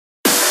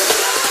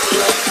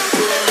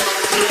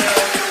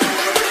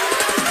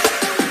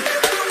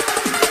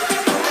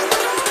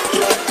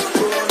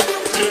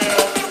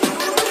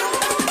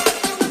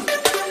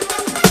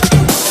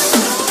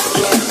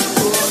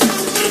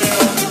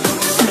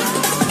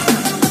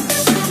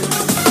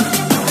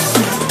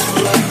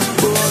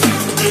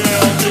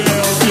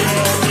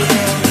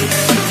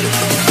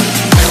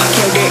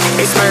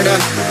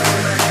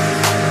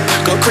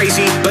Go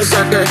crazy,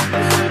 berserker.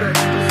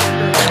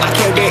 I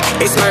killed it,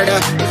 it's murder.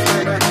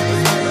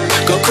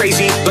 Go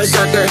crazy,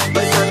 berserker. I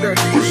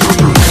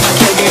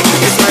killed it,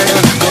 it's murder.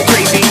 Go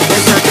crazy,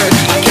 berserker.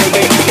 I killed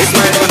it, it's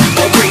murder.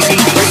 Go crazy,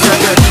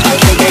 berserker. I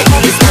killed it,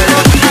 it's murder.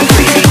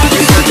 Go crazy,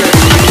 berserker. I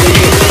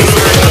killed it, it's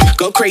murder.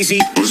 Go crazy,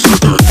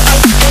 berserker.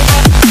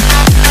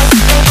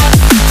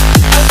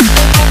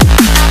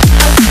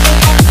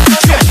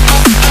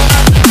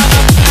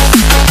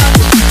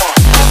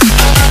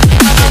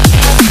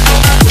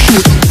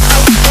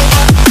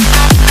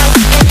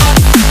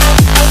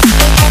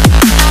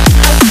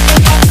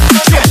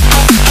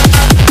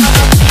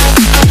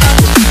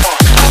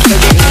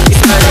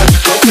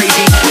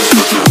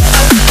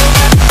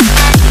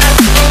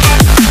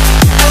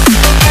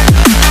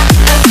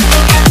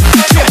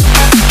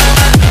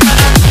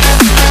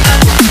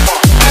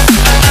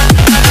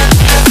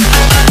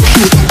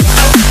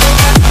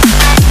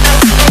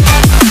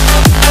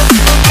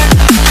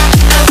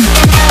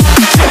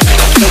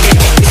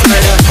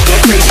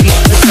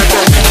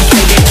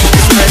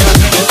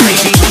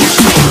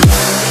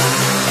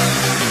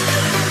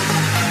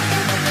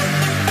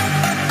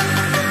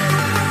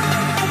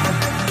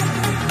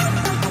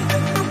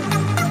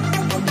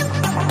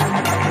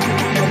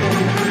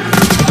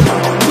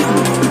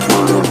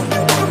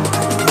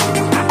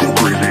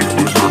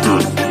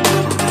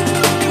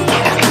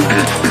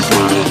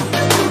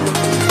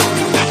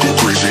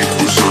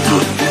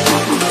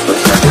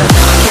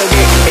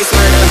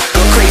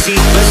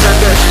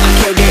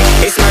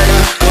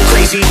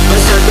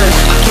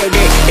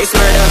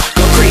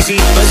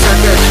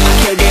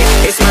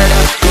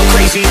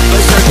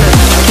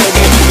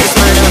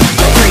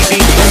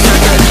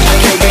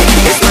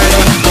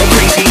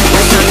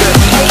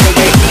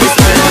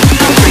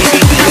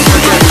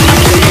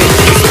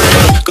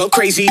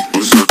 Crazy.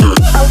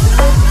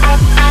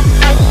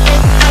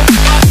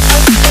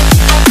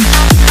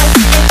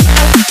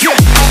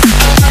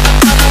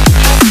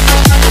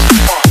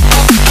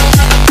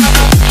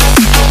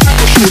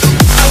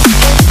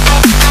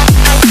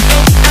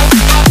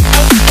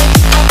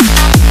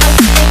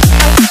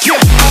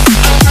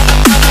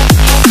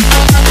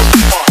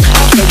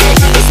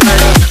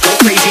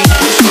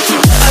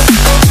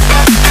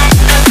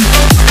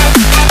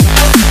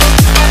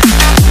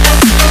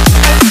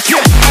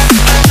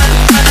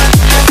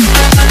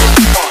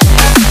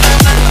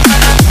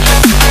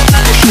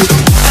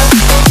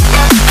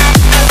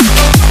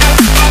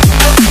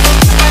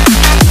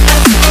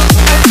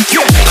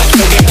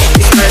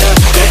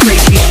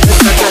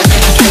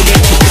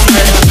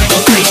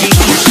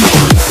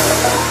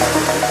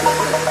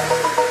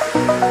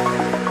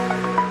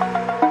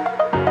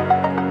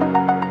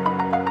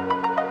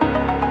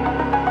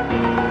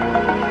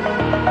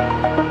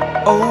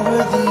 Over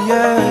the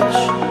edge,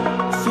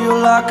 feel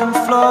like I'm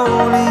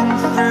floating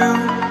through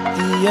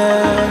the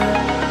air.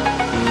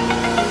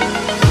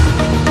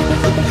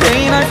 The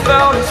pain I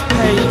felt is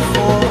paid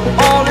for,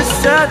 all is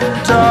said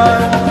and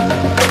done.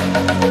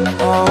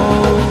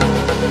 Oh,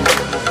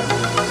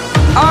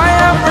 I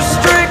am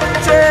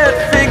restricted,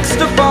 fixed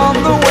upon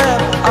the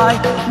web. I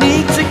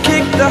need to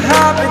kick the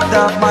habit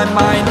that my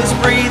mind is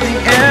breathing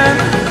in.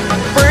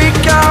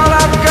 Break out,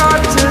 I've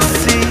got to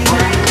see.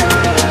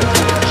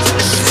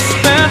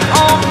 Spent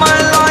all my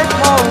life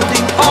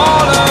holding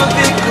all of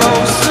it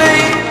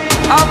closely.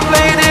 I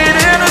played it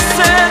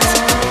innocent,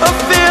 a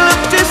feel of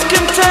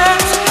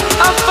discontent.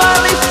 I'm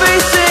finally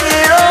facing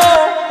it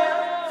all,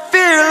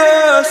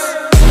 fearless.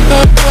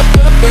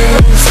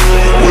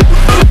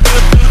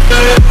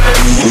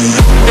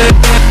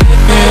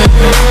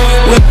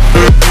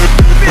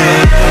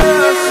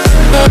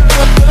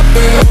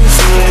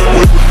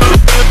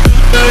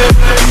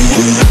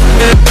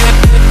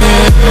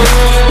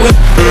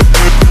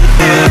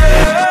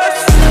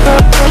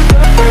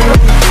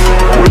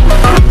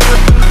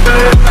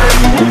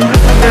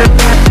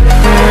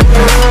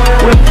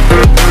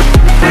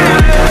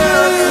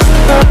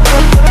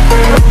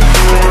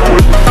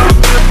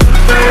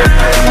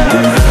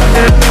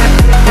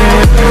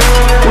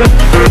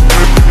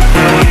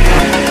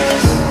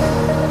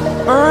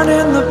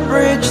 Burning the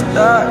bridge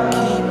that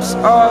keeps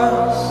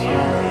us.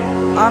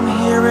 I'm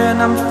here and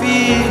I'm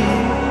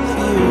feeling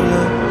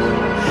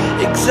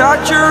fearless.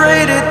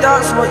 Exaggerated,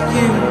 that's what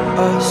you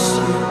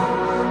assume.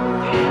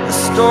 The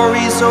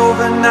story's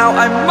over now,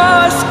 I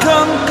must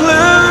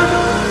conclude.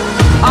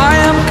 I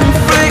am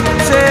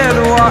conflicted,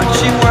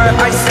 watching where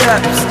I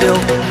step still,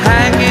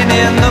 hanging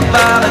in the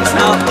balance.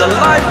 Not the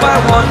life I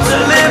want to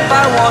live,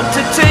 I want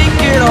to take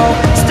it all.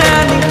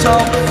 Standing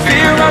tall,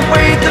 fear I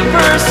weighed the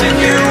person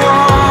you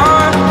are.